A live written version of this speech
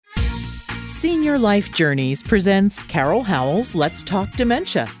Senior Life Journeys presents Carol Howell's Let's Talk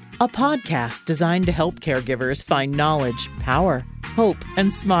Dementia, a podcast designed to help caregivers find knowledge, power, hope,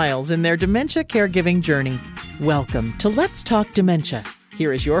 and smiles in their dementia caregiving journey. Welcome to Let's Talk Dementia.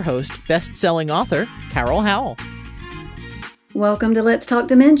 Here is your host, best-selling author, Carol Howell. Welcome to Let's Talk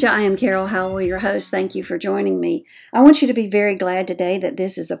Dementia. I am Carol Howell, your host. Thank you for joining me. I want you to be very glad today that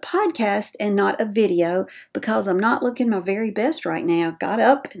this is a podcast and not a video because I'm not looking my very best right now. Got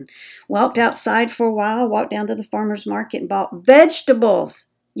up and walked outside for a while, walked down to the farmer's market and bought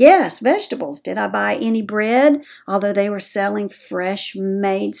vegetables. Yes, vegetables. Did I buy any bread? Although they were selling fresh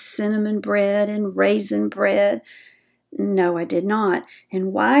made cinnamon bread and raisin bread. No, I did not.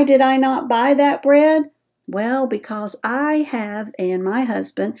 And why did I not buy that bread? Well, because I have, and my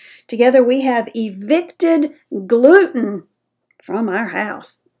husband, together we have evicted gluten from our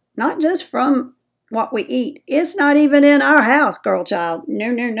house. Not just from what we eat. It's not even in our house, girl child.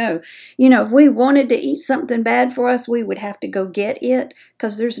 No. You know, if we wanted to eat something bad for us, we would have to go get it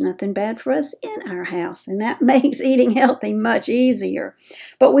because there's nothing bad for us in our house. And that makes eating healthy much easier.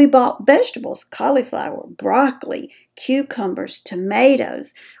 But we bought vegetables, cauliflower, broccoli, cucumbers,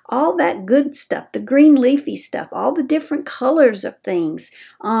 tomatoes, all that good stuff, the green leafy stuff, all the different colors of things.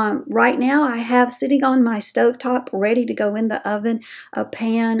 Right now I have sitting on my stovetop ready to go in the oven a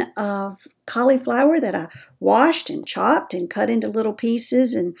pan of cauliflower that I washed and chopped and cut into little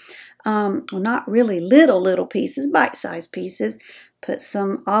pieces and, well, not really little pieces, bite-sized pieces. Put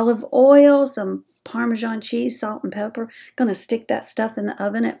some olive oil, some Parmesan cheese, salt and pepper. Going to stick that stuff in the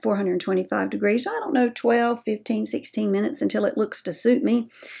oven at 425 degrees. I don't know, 12, 15, 16 minutes until it looks to suit me,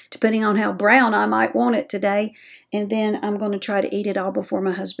 depending on how brown I might want it today. And then I'm going to try to eat it all before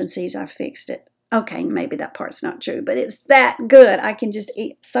my husband sees I fixed it. Okay, maybe that part's not true, but it's that good. I can just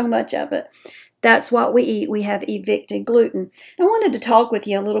eat so much of it. That's what we eat. We have evicted gluten. I wanted to talk with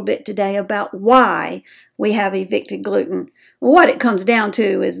you a little bit today about why we have evicted gluten. What it comes down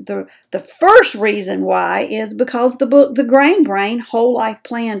to is the first reason why is because the book, The Grain Brain, Whole Life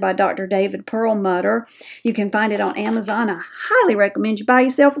Plan by Dr. David Perlmutter. You can find it on Amazon. I highly recommend you buy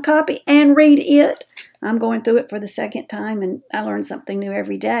yourself a copy and read it. I'm going through it for the second time and I learn something new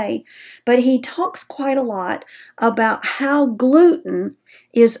every day. But he talks quite a lot about how gluten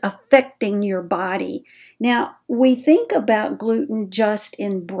is affecting your body. Now, we think about gluten just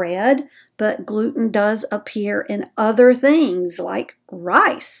in bread, but gluten does appear in other things like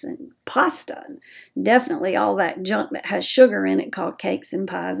rice and pasta and definitely all that junk that has sugar in it called cakes and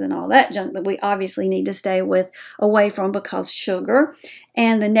pies and all that junk that we obviously need to stay away from because sugar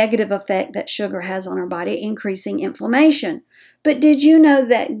and the negative effect that sugar has on our body, increasing inflammation. But did you know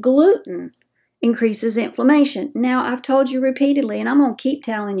that gluten increases inflammation? Now, I've told you repeatedly, and I'm going to keep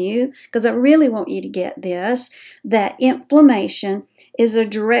telling you because I really want you to get this, that inflammation is a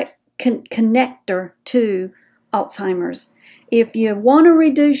direct connector to Alzheimer's. If you want to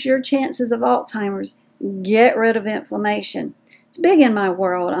reduce your chances of Alzheimer's, get rid of inflammation. It's big in my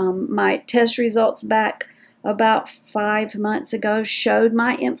world. My test results back about 5 months ago showed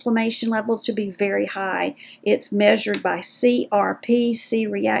my inflammation level to be very high. It's measured by CRP,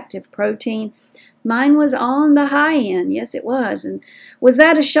 C-reactive protein. Mine was on the high end. Yes, it was. And was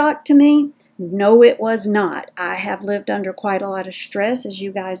that a shock to me? No, it was not. I have lived under quite a lot of stress, as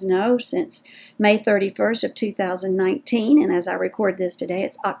you guys know, since May 31st of 2019. And as I record this today,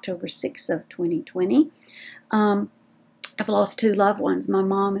 it's October 6th of 2020. I've lost 2 loved ones. My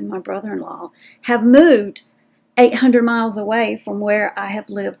mom and my brother-in-law have moved 800 miles away from where I have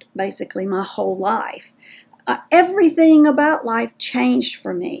lived basically my whole life. Everything about life changed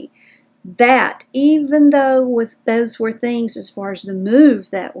for me. That, even though those were things as far as the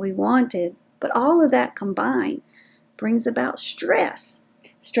move that we wanted, but all of that combined brings about stress.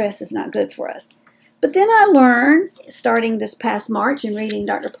 Stress is not good for us. But then I learned, starting this past March and reading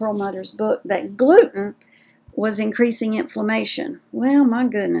Dr. Perlmutter's book, that gluten was increasing inflammation. Well, my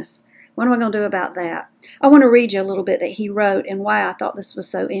goodness. What am I going to do about that? I want to read you a little bit that he wrote and why I thought this was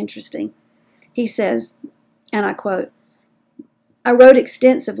so interesting. He says, and I quote, I wrote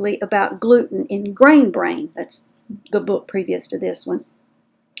extensively about gluten in Grain Brain, that's the book previous to this one,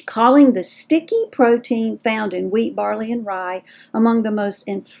 calling the sticky protein found in wheat, barley, and rye among the most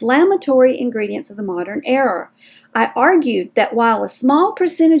inflammatory ingredients of the modern era. I argued that while a small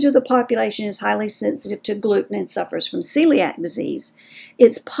percentage of the population is highly sensitive to gluten and suffers from celiac disease,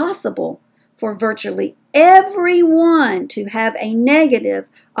 it's possible for virtually everyone to have a negative,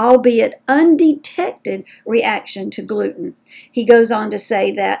 albeit undetected, reaction to gluten. He goes on to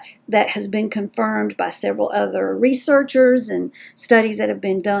say that that has been confirmed by several other researchers and studies that have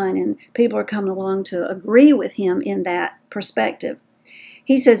been done, and people are coming along to agree with him in that perspective.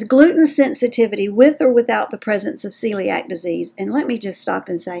 He says gluten sensitivity with or without the presence of celiac disease. And let me just stop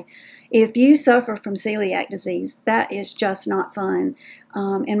and say, if you suffer from celiac disease, that is just not fun.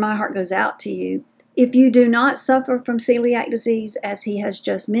 And my heart goes out to you. If you do not suffer from celiac disease, as he has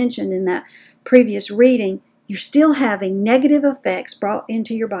just mentioned in that previous reading, you're still having negative effects brought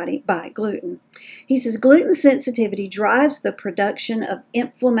into your body by gluten. He says gluten sensitivity drives the production of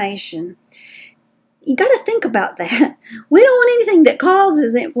inflammation. You got to think about that. We don't want anything that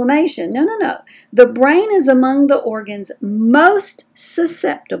causes inflammation. No. The brain is among the organs most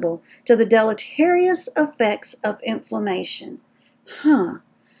susceptible to the deleterious effects of inflammation.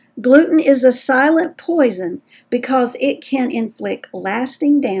 Gluten is a silent poison because it can inflict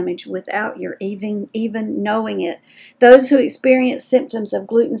lasting damage without your even knowing it. Those who experience symptoms of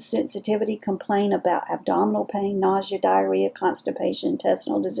gluten sensitivity complain about abdominal pain, nausea, diarrhea, constipation,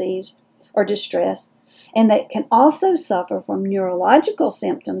 intestinal disease, or distress. And they can also suffer from neurological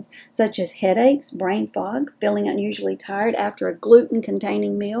symptoms such as headaches, brain fog, feeling unusually tired after a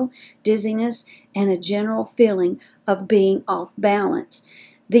gluten-containing meal, dizziness, and a general feeling of being off balance.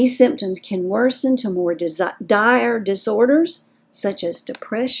 These symptoms can worsen to more dire disorders such as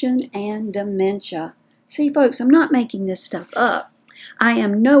depression and dementia. See, folks, I'm not making this stuff up. I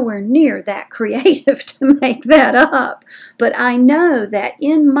am nowhere near that creative to make that up. But I know that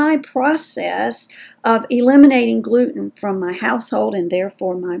in my process of eliminating gluten from my household and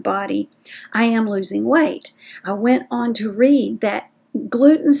therefore my body, I am losing weight. I went on to read that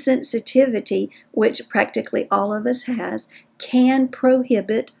gluten sensitivity, which practically all of us has, can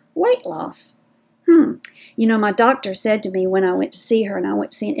prohibit weight loss. My doctor said to me when I went to see her, and I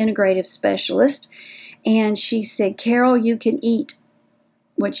went to see an integrative specialist, and she said, Carol, you can eat,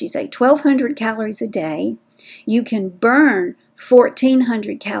 1,200 calories a day. You can burn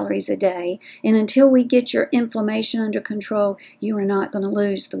 1,400 calories a day, and until we get your inflammation under control, you are not going to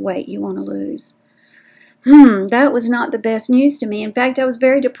lose the weight you want to lose. That was not the best news to me. In fact, I was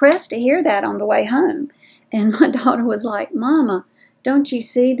very depressed to hear that on the way home. And my daughter was like, Mama, don't you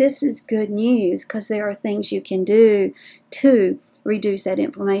see, this is good news because there are things you can do to reduce that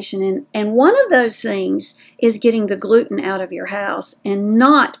inflammation. And one of those things is getting the gluten out of your house and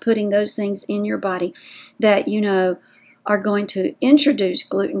not putting those things in your body that are going to introduce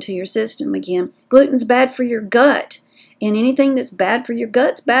gluten to your system again. Gluten's bad for your gut. And anything that's bad for your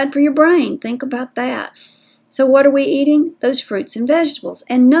gut's bad for your brain. Think about that. So what are we eating? Those fruits and vegetables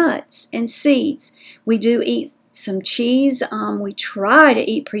and nuts and seeds. We do eat some cheese. We try to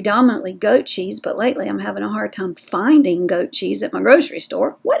eat predominantly goat cheese, but lately I'm having a hard time finding goat cheese at my grocery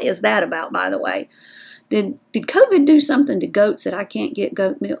store. What is that about, by the way? Did COVID do something to goats that I can't get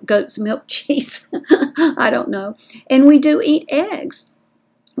goat's milk cheese? I don't know. And we do eat eggs.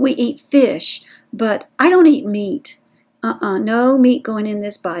 We eat fish, but I don't eat meat. No meat going in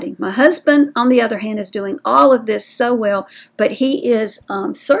this body. My husband, on the other hand, is doing all of this so well, but he is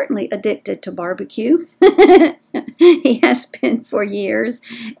certainly addicted to barbecue. He has been for years.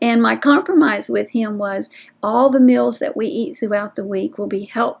 And my compromise with him was all the meals that we eat throughout the week will be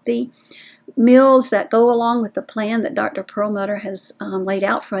healthy meals that go along with the plan that Dr. Perlmutter has laid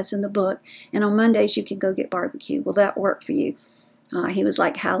out for us in the book. And on Mondays, you can go get barbecue. Will that work for you? He was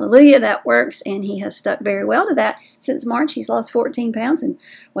like, hallelujah, that works, and he has stuck very well to that. Since March, he's lost 14 pounds, and,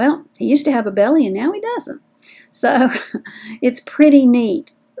 well, he used to have a belly, and now he doesn't. So it's pretty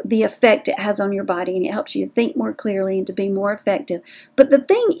neat, the effect it has on your body, and it helps you think more clearly and to be more effective. But the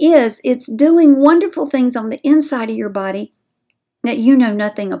thing is, it's doing wonderful things on the inside of your body that you know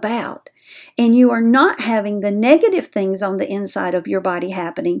nothing about. And you are not having the negative things on the inside of your body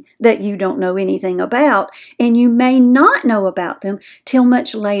happening that you don't know anything about, and you may not know about them till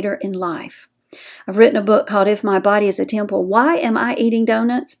much later in life. I've written a book called If My Body is a Temple, Why Am I Eating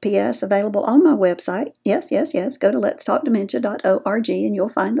Donuts? P.S. available on my website. Yes. Go to letstalkdementia.org and you'll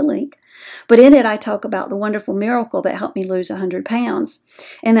find the link. But in it, I talk about the wonderful miracle that helped me lose 100 pounds.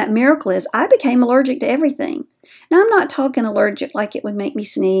 And that miracle is I became allergic to everything. Now, I'm not talking allergic like it would make me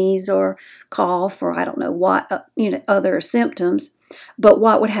sneeze or cough or I don't know what, other symptoms. But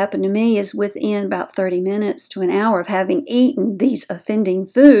what would happen to me is within about 30 minutes to an hour of having eaten these offending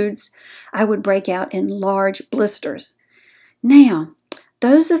foods, I would break out in large blisters. Now,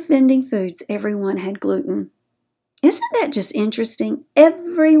 those offending foods, everyone had gluten. Isn't that just interesting?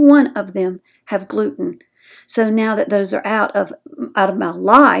 Every one of them have gluten. So now that those are out of my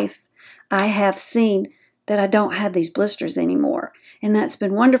life, I have seen that I don't have these blisters anymore. And that's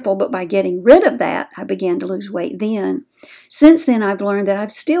been wonderful. But by getting rid of that, I began to lose weight then. Since then, I've learned that I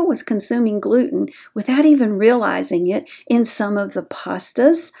still was consuming gluten without even realizing it in some of the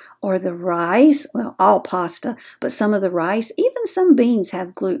pastas or the rice. Well, all pasta, but some of the rice, even some beans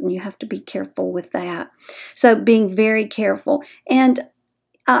have gluten. You have to be careful with that. So being very careful. And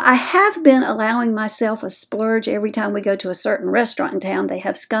I have been allowing myself a splurge every time we go to a certain restaurant in town. They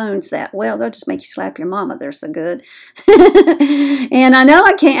have scones that, well, they'll just make you slap your mama. They're so good. And I know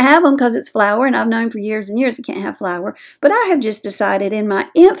I can't have them because it's flour, and I've known for years and years I can't have flour. But I have just decided in my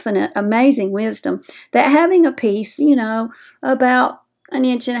infinite, amazing wisdom that having a piece, about 1.5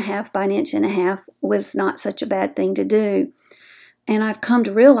 inches by 1.5 inches was not such a bad thing to do. And I've come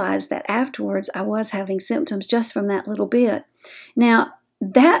to realize that afterwards I was having symptoms just from that little bit. Now,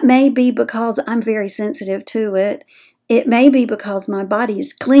 that may be because I'm very sensitive to it. It may be because my body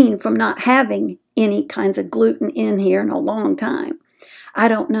is clean from not having any kinds of gluten in here in a long time. I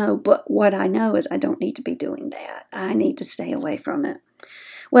don't know, but what I know is I don't need to be doing that. I need to stay away from it.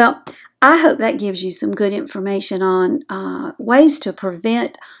 Well, I hope that gives you some good information on ways to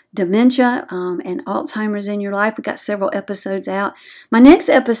prevent dementia and Alzheimer's in your life. We've got several episodes out. My next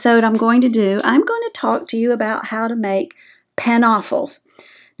episode I'm going to talk to you about how to make panoffles.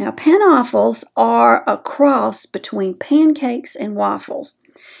 Now, panoffles are a cross between pancakes and waffles.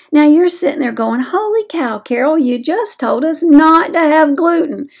 Now, you're sitting there going, holy cow, Carol, you just told us not to have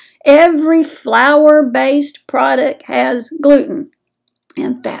gluten. Every flour-based product has gluten.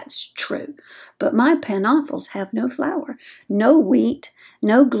 And that's true. But my panoffles have no flour, no wheat,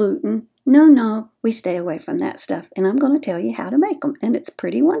 no gluten. No, we stay away from that stuff. And I'm going to tell you how to make them. And it's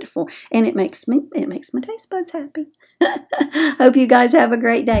pretty wonderful. And it makes my taste buds happy. Hope you guys have a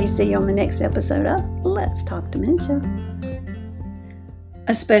great day. See you on the next episode of Let's Talk Dementia.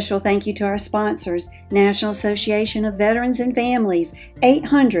 A special thank you to our sponsors, National Association of Veterans and Families,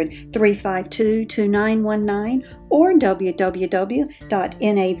 800-352-2919, or www.navf.org.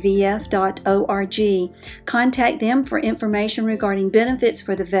 Contact them for information regarding benefits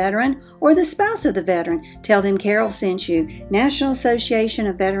for the veteran or the spouse of the veteran. Tell them Carol sent you. National Association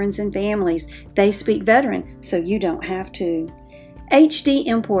of Veterans and Families. They speak veteran, so you don't have to. HD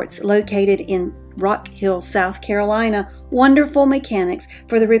Imports, located in Rock Hill, South Carolina. Wonderful mechanics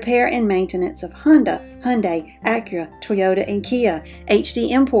for the repair and maintenance of Honda, Hyundai, Acura, Toyota, and Kia. HD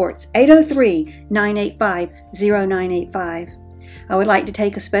Imports, 803-985-0985. I would like to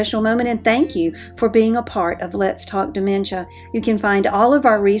take a special moment and thank you for being a part of Let's Talk Dementia. You can find all of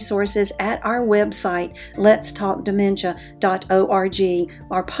our resources at our website,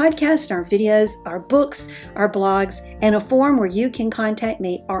 letstalkdementia.org. Our podcasts, our videos, our books, our blogs, and a form where you can contact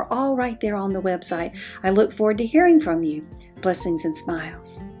me are all right there on the website. I look forward to hearing from you. Blessings and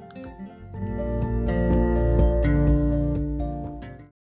smiles.